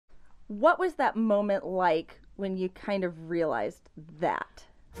what was that moment like when you kind of realized that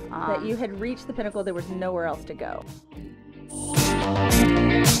you had reached the pinnacle, there was nowhere else to go?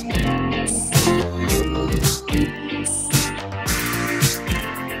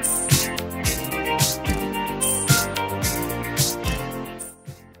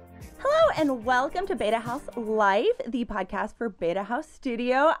 And welcome to BetaHaus.Life, the podcast for BetaHaus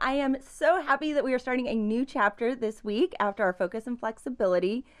Studio. I am so happy that we are starting a new chapter this week after our focus and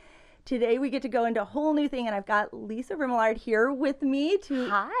flexibility. Today we get to go into a whole new thing, and I've got Lisa Remillard here with me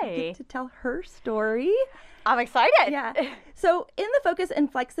to get to tell her story. I'm excited. Yeah. So in the focus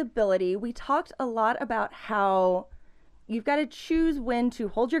and flexibility, we talked a lot about how you've got to choose when to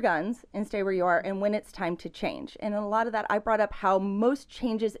hold your guns and stay where you are and when it's time to change. And a lot of that, I brought up how most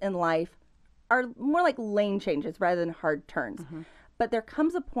changes in life are more like lane changes rather than hard turns. Mm-hmm. But there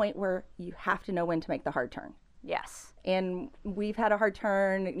comes a point where you have to know when to make the hard turn. Yes. And we've had a hard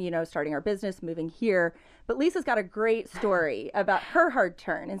turn, starting our business, moving here. But Lisa's got a great story about her hard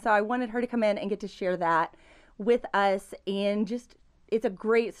turn. And so I wanted her to come in and get to share that with us. And just, it's a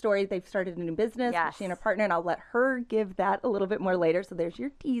great story. They've started a new business. Yes. She and her partner, and I'll let her give that a little bit more later. So there's your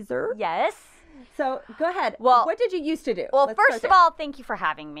teaser. Yes. So go ahead. Well, what did you used to do? Well, first of all, thank you for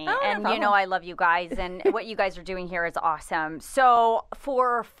having me. Oh, and no problem. I love you guys, and what you guys are doing here is awesome. So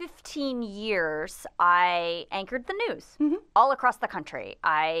for 15 years, I anchored the news all across the country.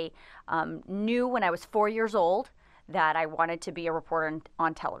 I knew when I was 4 years old that I wanted to be a reporter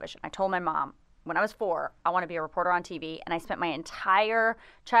on television. I told my mom, when I was 4, I want to be a reporter on TV, and I spent my entire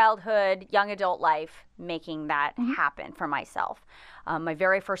childhood, young adult life making that happen for myself. My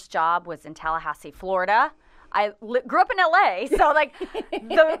very first job was in Tallahassee, Florida. I grew up in LA, so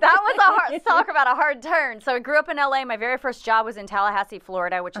that was talk about a hard turn. So I grew up in LA. My very first job was in Tallahassee,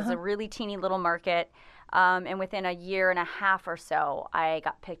 Florida, which is a really teeny little market. And within a year and a half or so, I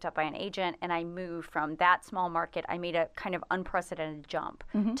got picked up by an agent, and I moved from that small market. I made a kind of unprecedented jump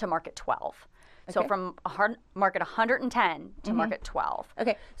to market 12. So from market 110 to market 12.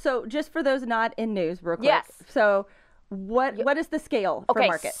 Okay, so just for those not in news, real quick. Yes. So what is the scale for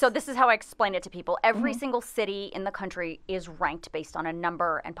markets? So this is how I explain it to people. Every single city in the country is ranked based on a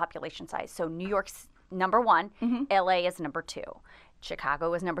number and population size. So New York's number 1, LA is number 2.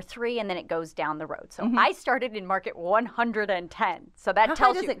 Chicago is number 3, and then it goes down the road. So I started in market 110. So that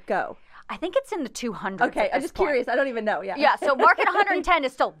tells you. How high does it go? I think it's in the 200s. Okay, I'm just curious. I don't even know. Yeah. Yeah. So market 110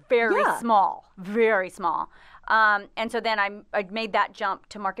 is still very small, very small. And so then I made that jump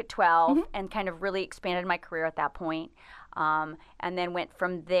to market 12 and kind of really expanded my career at that point. And then went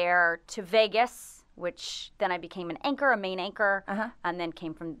from there to Vegas, which then I became an anchor, a main anchor, and then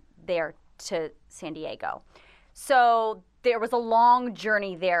came from there to San Diego. So there was a long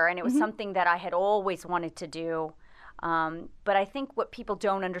journey there, and it was something that I had always wanted to do. But I think what people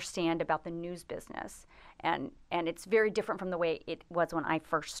don't understand about the news business, and it's very different from the way it was when I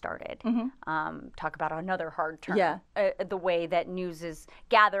first started. Talk about another hard turn. Yeah. The way that news is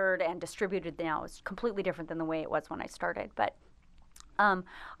gathered and distributed now is completely different than the way it was when I started. But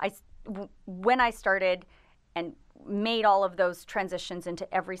when I started and made all of those transitions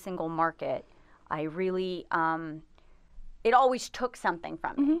into every single market, I really, it always took something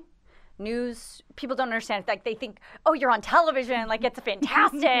from me. News, people don't understand. Like they think, oh, you're on television, like it's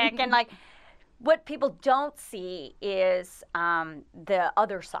fantastic. And like what people don't see is the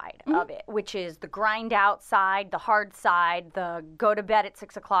other side of it, which is the grind out side, the hard side, the go to bed at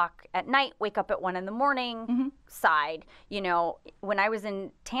 6 o'clock at night, wake up at 1 in the morning side. When I was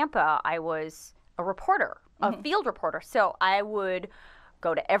in Tampa, I was a reporter, a field reporter. So I would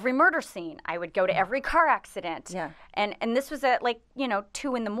go to every murder scene. I would go to every car accident. Yeah. And this was at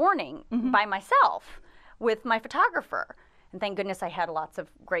 2 in the morning by myself with my photographer. And thank goodness I had lots of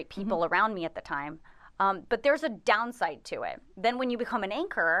great people around me at the time. But there's a downside to it. Then when you become an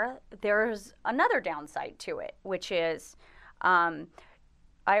anchor, there's another downside to it, which is, I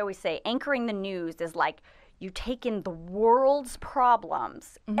always say anchoring the news is like you take in the world's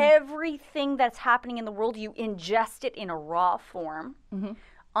problems, everything that's happening in the world, you ingest it in a raw form,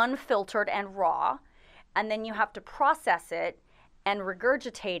 unfiltered and raw, and then you have to process it and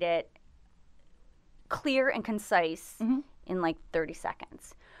regurgitate it clear and concise in like 30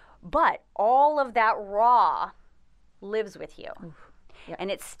 seconds. But all of that raw lives with you, and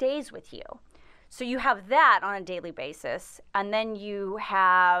it stays with you. So you have that on a daily basis, and then you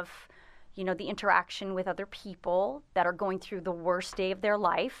have the interaction with other people that are going through the worst day of their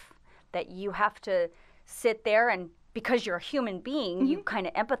life, that you have to sit there and, because you're a human being, you kind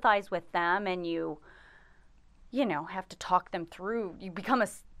of empathize with them, and you have to talk them through. You become a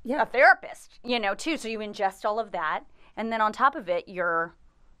therapist, too. So you ingest all of that. And then on top of it, you're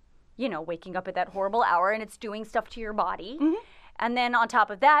waking up at that horrible hour and it's doing stuff to your body. And then on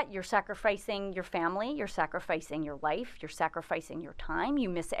top of that, you're sacrificing your family, you're sacrificing your life, you're sacrificing your time. You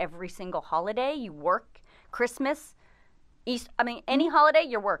miss every single holiday. You work Christmas, Easter. I mean, any holiday,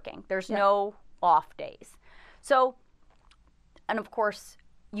 you're working. There's no off days. So, and of course,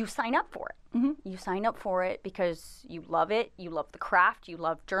 you sign up for it. You sign up for it because you love it, you love the craft, you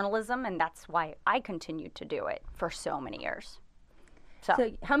love journalism, and that's why I continued to do it for so many years.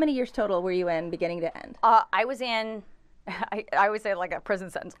 So how many years total were you in beginning to end? I was in... I always say like a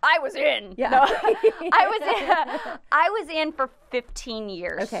prison sentence. I was in. Yeah. No, I was in for 15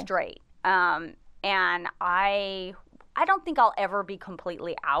 years straight. And I don't think I'll ever be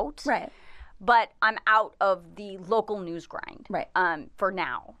completely out. Right. But I'm out of the local news grind. Right. For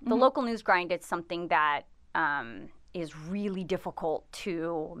now, the local news grind is something that is really difficult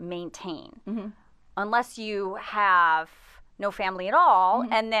to maintain, unless you have no family at all,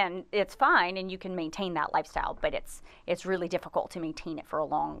 and then it's fine and you can maintain that lifestyle, but it's really difficult to maintain it for a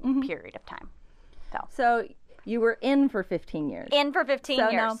long period of time. So you were in for 15 years. In for 15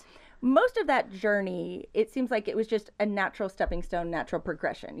 years. Now, most of that journey, it seems like it was just a natural stepping stone, natural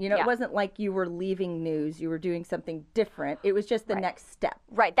progression. It wasn't like you were leaving news, you were doing something different. It was just the next step.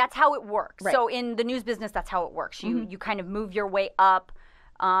 Right, that's how it works. Right. So in the news business, that's how it works. You kind of move your way up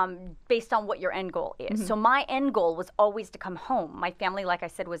based on what your end goal is. So my end goal was always to come home. My family, like I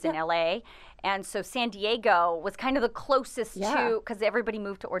said, was in LA. And so San Diego was kind of the closest to, because everybody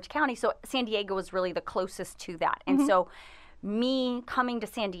moved to Orange County. So San Diego was really the closest to that. And so me coming to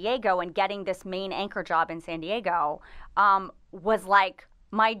San Diego and getting this main anchor job in San Diego was like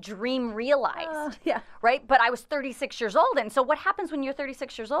my dream realized, right? But I was 36 years old. And so what happens when you're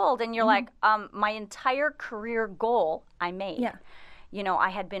 36 years old and you're like, my entire career goal I made. Yeah. I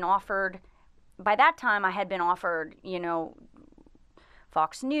had been offered, by that time,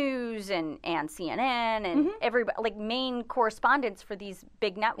 Fox News and CNN and everybody, like main correspondents for these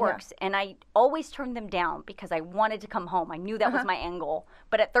big networks. And I always turned them down because I wanted to come home. I knew that was my end goal.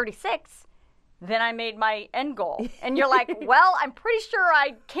 But at 36, then I made my end goal. And you're like, well, I'm pretty sure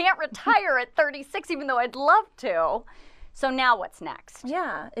I can't retire at 36, even though I'd love to. So now what's next?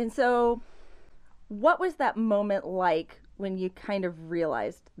 Yeah. And so what was that moment like when you kind of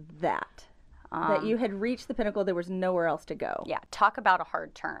realized that you had reached the pinnacle, there was nowhere else to go? Yeah, talk about a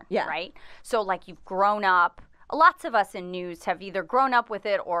hard turn, right? So like you've grown up, lots of us in news have either grown up with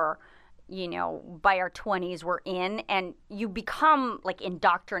it or, by our 20s we're in, and you become like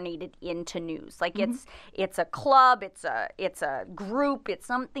indoctrinated into news. Like it's a club, it's a group, it's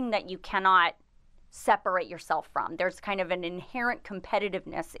something that you cannot separate yourself from. There's kind of an inherent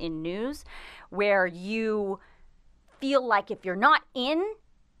competitiveness in news where you feel like if you're not in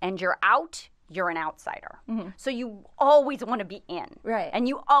and you're out, you're an outsider. So you always want to be in. Right. And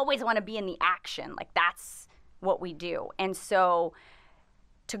you always want to be in the action. Like that's what we do. And so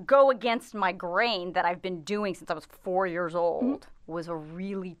to go against my grain that I've been doing since I was 4 years old was a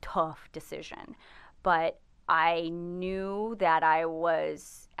really tough decision. But I knew that I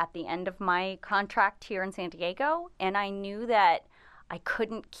was at the end of my contract here in San Diego, and I knew that I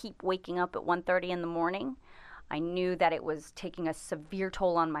couldn't keep waking up at 1:30 in the morning. I knew that it was taking a severe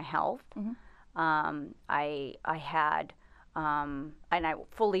toll on my health. I had, and I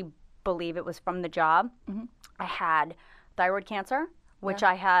fully believe it was from the job. I had thyroid cancer, which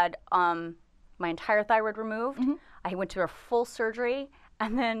I had my entire thyroid removed. I went to a full surgery,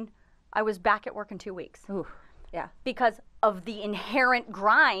 and then I was back at work in 2 weeks. Ooh. Yeah. Because of the inherent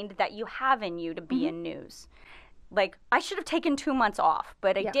grind that you have in you to be in news. Like, I should have taken 2 months off,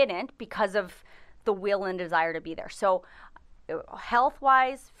 but I didn't because of the will and desire to be there. So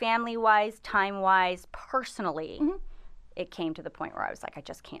health-wise, family-wise, time-wise, personally, it came to the point where I was like, I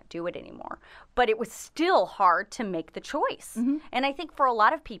just can't do it anymore. But it was still hard to make the choice. And I think for a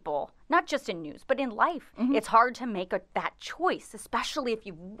lot of people, not just in news, but in life, it's hard to make that choice, especially if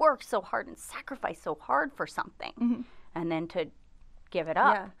you've worked so hard and sacrificed so hard for something. And then to give it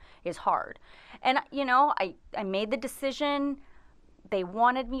up is hard. And, I made the decision. They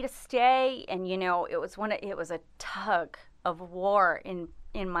wanted me to stay, and it was a tug of war in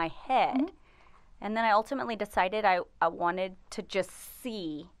my head. And then I ultimately decided I wanted to just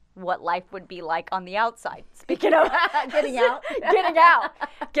see what life would be like on the outside. Speaking of getting out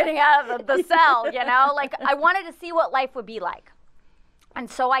of the cell, like I wanted to see what life would be like. And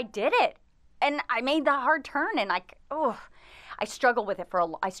so I did it. And I made the hard turn, and I struggled with it for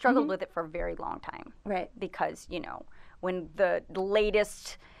a very long time. Right. Because, when the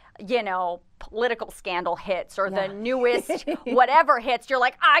latest, political scandal hits or the newest whatever hits, you're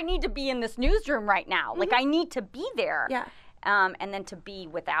like, I need to be in this newsroom right now. Like, I need to be there. Yeah. And then to be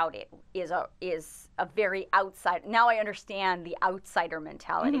without it is a very outside. Now I understand the outsider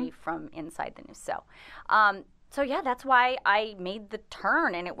mentality from inside the news. So yeah, that's why I made the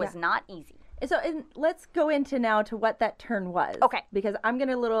turn, and it was not easy. So let's go into now to what that turn was. Okay. Because I'm going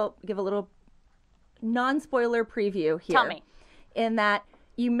to give a little non-spoiler preview here. Tell me. In that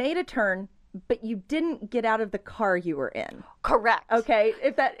you made a turn, but you didn't get out of the car you were in. Correct. Okay,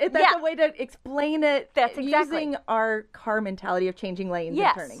 if that's a way to explain it, that's using our car mentality of changing lanes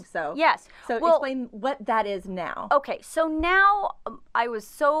and turning. So So explain what that is now. Okay, so now I was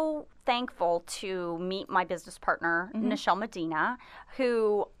so thankful to meet my business partner, Nichelle Medina,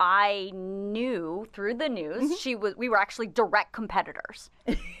 who I knew through the news. We were actually direct competitors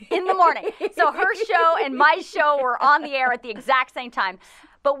in the morning. So her show and my show were on the air at the exact same time.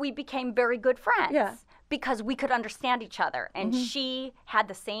 But we became very good friends because we could understand each other. And she had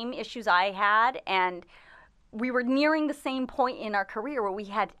the same issues I had. And we were nearing the same point in our career where we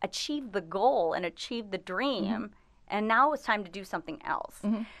had achieved the goal and achieved the dream. And now it was time to do something else.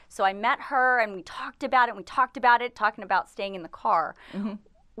 So I met her and we talked about it, talking about staying in the car.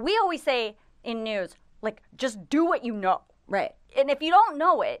 We always say in news, like, just do what you know. Right. And if you don't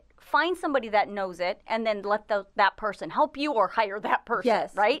know it, find somebody that knows it and then let that person help you or hire that person.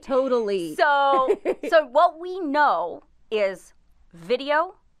 Yes, right? Totally. So what we know is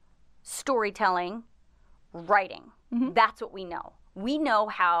video, storytelling, writing. That's what we know. We know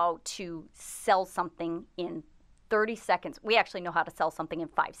how to sell something in 30 seconds. We actually know how to sell something in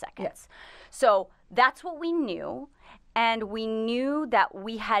 5 seconds. Yes. So that's what we knew. And we knew that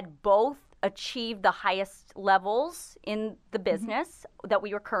we had both achieved the highest levels in the business that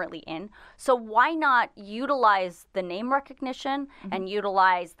we were currently in. So why not utilize the name recognition and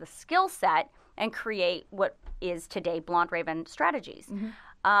utilize the skill set and create what is today Blonde Raven Strategies.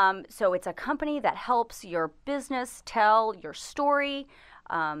 So it's a company that helps your business tell your story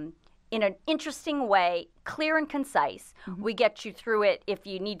in an interesting way, clear and concise. We get you through it if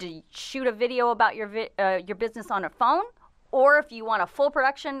you need to shoot a video about your business on a phone, or if you want a full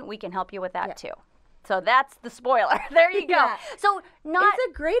production, we can help you with that too. So that's the spoiler. There you go. So it's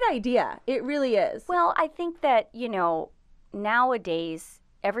a great idea. It really is. Well, I think that, nowadays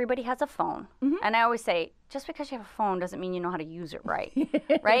everybody has a phone. And I always say, just because you have a phone doesn't mean you know how to use it right.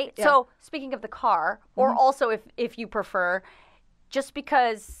 Right? So speaking of the car, or also if you prefer, just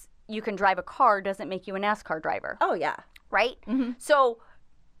because you can drive a car doesn't make you a NASCAR driver. Oh, yeah. Right? So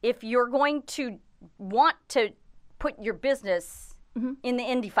if you're going to want to put your business in the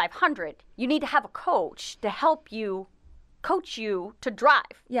Indy 500, you need to have a coach to help you, coach you to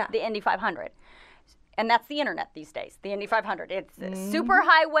drive the Indy 500. And that's the internet these days, the Indy 500. It's a super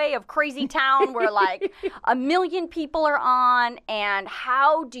highway of crazy town where like 1 million people are on. And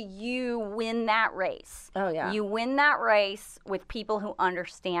how do you win that race? Oh, yeah. You win that race with people who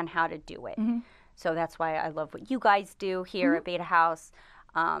understand how to do it. So that's why I love what you guys do here at Beta Haus.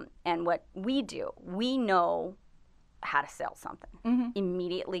 And what we do. We know how to sell something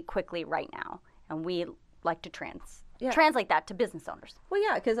immediately, quickly, right now. And we like to translate that to business owners. Well,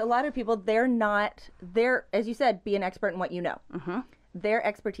 yeah, because a lot of people, they're, as you said, be an expert in what you know. Their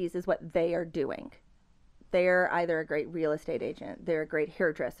expertise is what they are doing. They're either a great real estate agent, they're a great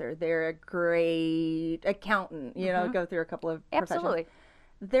hairdresser, they're a great accountant, go through a couple of professions. Absolutely.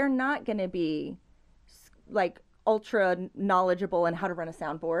 They're not going to be like ultra knowledgeable in how to run a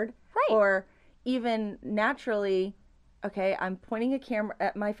soundboard. Right. Or even naturally, okay, I'm pointing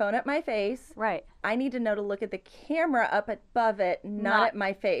my phone at my face. Right. I need to know to look at the camera up above it, not at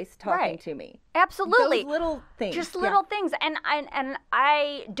my face talking to me. Absolutely. Those little things. Just little things. And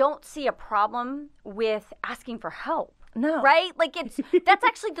I don't see a problem with asking for help. No. Right? Like that's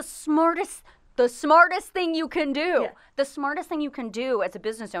actually the smartest thing you can do. Yeah. The smartest thing you can do as a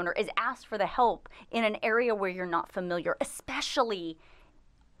business owner is ask for the help in an area where you're not familiar, especially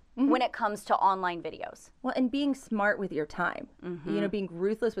when it comes to online videos. Well, and being smart with your time, being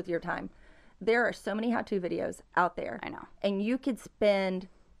ruthless with your time. There are so many how-to videos out there. I know. And you could spend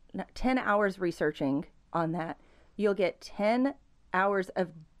 10 hours researching on that. You'll get 10 hours of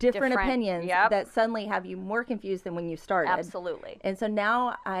different opinions that suddenly have you more confused than when you started. Absolutely. And so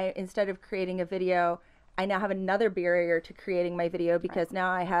now instead of creating a video, I now have another barrier to creating my video because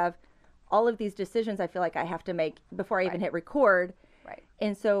now I have all of these decisions I feel like I have to make before I even hit record. Right.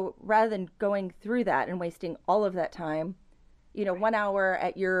 And so rather than going through that and wasting all of that time, 1 hour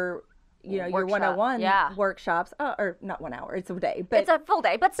at your your 101 workshops, or not 1 hour, it's a day. But it's a full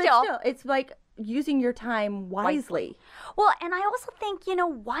day, but still. It's like using your time wisely. Well, and I also think,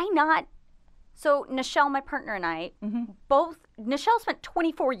 why not So Nichelle, my partner, and I, Nichelle spent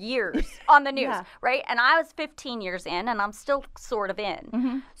 24 years on the news, right? And I was 15 years in, and I'm still sort of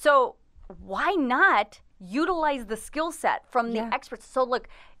in. So why not utilize the skill set from the experts? So look,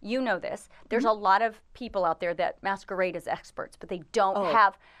 you know this. There's a lot of people out there that masquerade as experts, but they don't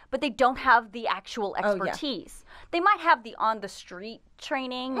have the actual expertise. They might have the on the street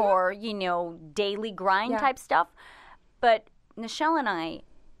training or, you know, daily grind type stuff. But Nichelle and I,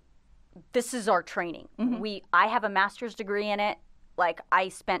 this is our training. I have a master's degree in it. Like, I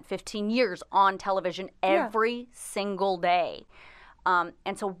spent 15 years on television every single day.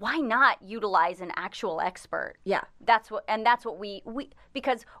 And so why not utilize an actual expert? Yeah. That's what we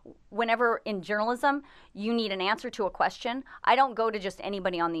because whenever in journalism you need an answer to a question, I don't go to just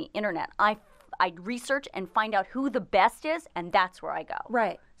anybody on the internet. I research and find out who the best is, and that's where I go.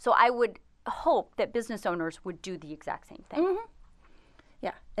 Right. So I would hope that business owners would do the exact same thing.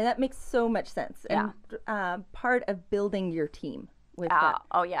 Yeah, and that makes so much sense. And part of building your team with that.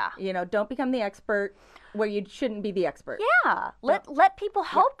 Oh yeah. You know, don't become the expert where you shouldn't be the expert. Yeah, let people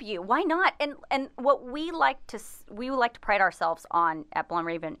help you. Why not? And what we like to pride ourselves on at Blonde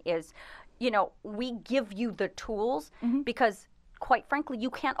Raven is, you know, we give you the tools because, quite frankly, you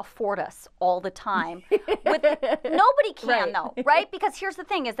can't afford us all the time. Nobody can though, right? Because here's the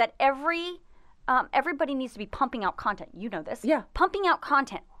thing: is that everybody needs to be pumping out content. You know this. Yeah. Pumping out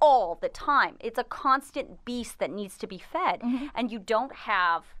content all the time. It's a constant beast that needs to be fed. And you don't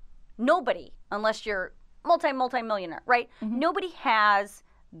have, nobody, unless you're multi-millionaire, right? Nobody has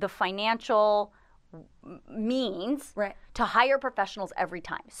the financial means to hire professionals every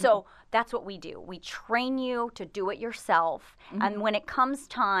time. So that's what we do. We train you to do it yourself. And when it comes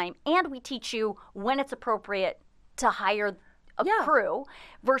time, and we teach you when it's appropriate to hire a crew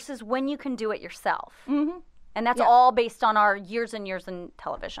versus when you can do it yourself. And that's all based on our years and years in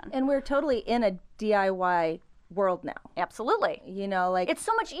television. And we're totally in a DIY world now. Absolutely. You know, like, it's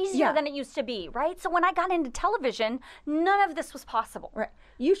so much easier than it used to be, right? So when I got into television, none of this was possible. Right.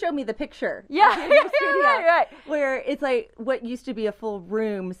 You showed me the picture. Right. Where it's like what used to be a full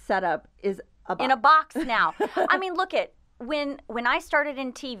room setup is a box. In a box now. I mean, look at when I started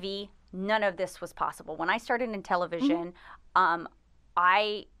in TV, none of this was possible. When I started in television,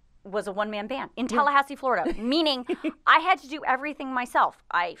 I was a one-man band in Tallahassee, Florida, meaning I had to do everything myself.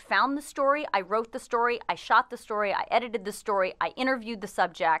 I found the story, I wrote the story, I shot the story, I edited the story, I interviewed the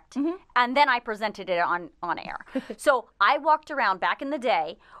subject, and then I presented it on air. So I walked around back in the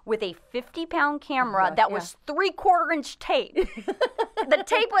day with a 50-pound camera that was 3/4-inch tape. The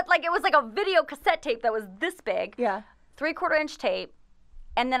tape was like, it was like a video cassette tape that was this big, 3/4-inch tape,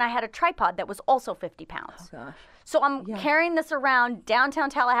 and then I had a tripod that was also 50 pounds. Oh, gosh. So I'm carrying this around downtown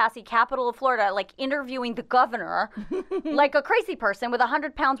Tallahassee, capital of Florida, like interviewing the governor, like a crazy person with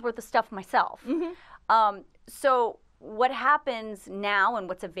 100 pounds worth of stuff myself. So what happens now and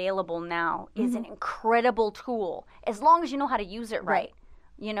what's available now is an incredible tool, as long as you know how to use it right.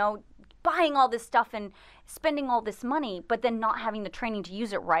 You know, buying all this stuff and spending all this money, but then not having the training to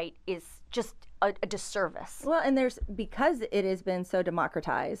use it right is just a disservice. Well, and because it has been so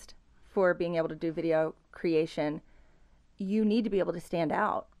democratized for being able to do video creation, you need to be able to stand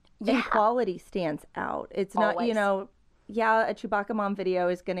out. And quality stands out. It's not, you know, a Chewbacca Mom video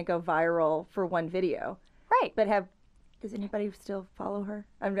is going to go viral for one video. Right. But does anybody still follow her?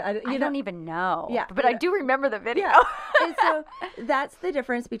 I don't even know. Yeah. But I do remember the video. Yeah. And so that's the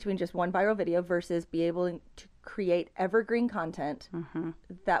difference between just one viral video versus be able to create evergreen content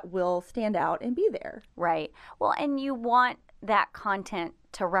that will stand out and be there. Right. Well, and you want that content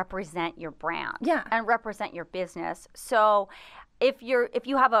to represent your brand and represent your business. So if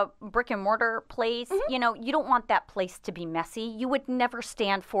you have a brick and mortar place, you know, you don't want that place to be messy. You would never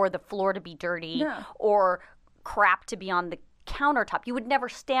stand for the floor to be dirty or crap to be on the countertop. You would never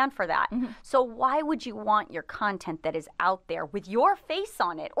stand for that. So why would you want your content that is out there with your face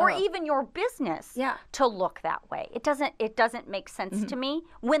on it or even your business to look that way? It doesn't make sense to me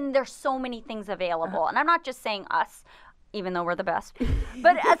when there's so many things available. And I'm not just saying us, even though we're the best,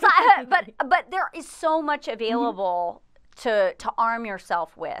 but there is so much available to arm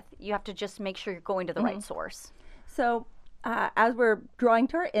yourself with. You have to just make sure you're going to the right source. So as we're drawing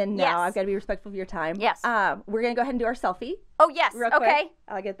to our end now, I've got to be respectful of your time. Yes. We're going to go ahead and do our selfie. Oh, yes. Real quick. Okay.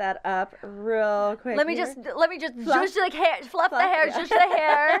 I'll get that up real quick. Let me just zhuzh the hair, fluff the hair, zhuzh the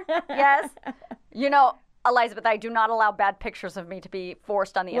hair. Yes. You know, Elizabeth, I do not allow bad pictures of me to be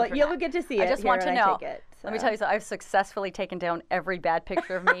forced on the internet. Well, you'll get to see it. I just want to know. Let me tell you something. I've successfully taken down every bad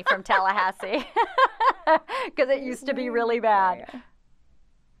picture of me from Tallahassee because it used to be really bad.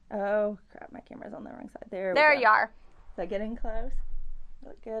 Oh, crap. My camera's on the wrong side. There you are. Is that getting close?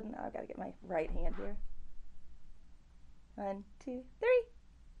 Look good. Now I've got to get my right hand here. 1, 2, 3.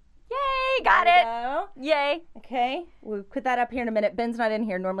 Yay, got There we it. go. Yay. Okay, we'll put that up here in a minute. Ben's not in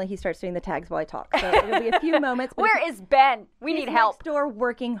here. Normally he starts doing the tags while I talk. So it'll be a few moments. But Where is Ben? We he's need help. next door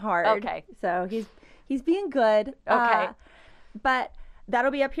working hard. Okay. So he's being good. Okay. But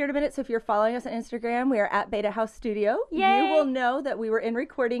that'll be up here in a minute. So if you're following us on Instagram, we are at BetaHaus Studio. Yay. You will know that we were in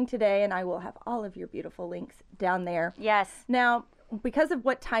recording today, and I will have all of your beautiful links down there. Yes. Now, because of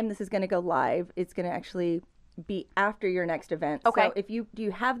what time this is going to go live, it's going to actually be after your next event. Okay. So do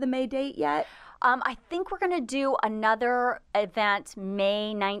you have the May date yet? I think we're going to do another event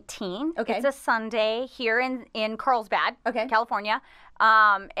May 19th. Okay. It's a Sunday here in Carlsbad, Okay. California.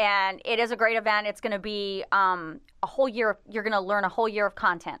 And it is a great event. It's going to be a whole year. You're going to learn a whole year of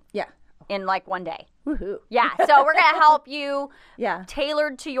content Yeah. in like one day. Woohoo. Yeah. So we're going to help you, Yeah.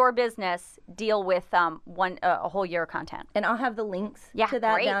 tailored to your business, deal with a whole year of content. And I'll have the links Yeah, to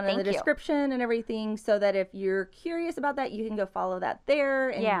that great. down in the Thank you. description and everything, so that if you're curious about that, you can go follow that there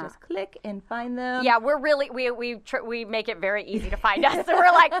and Yeah. just click and find them. Yeah, we're really we make it very easy to find us. So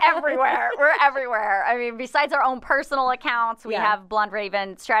we're like everywhere. We're everywhere. I mean, besides our own personal accounts, we Yeah. have Blonde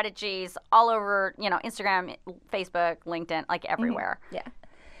Raven strategies all over, Instagram, Facebook, LinkedIn, like everywhere. Yeah.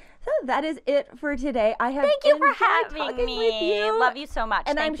 So that is it for today. I have Thank you for enjoyed having talking me. with you. Love you so much.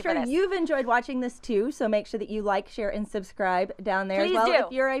 And Thank I'm you sure for this. you've enjoyed watching this too. So make sure that you like, share, and subscribe down there Please as well. do.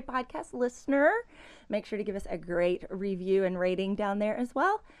 If you're a podcast listener, make sure to give us a great review and rating down there as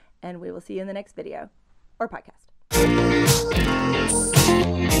well. And we will see you in the next video or podcast.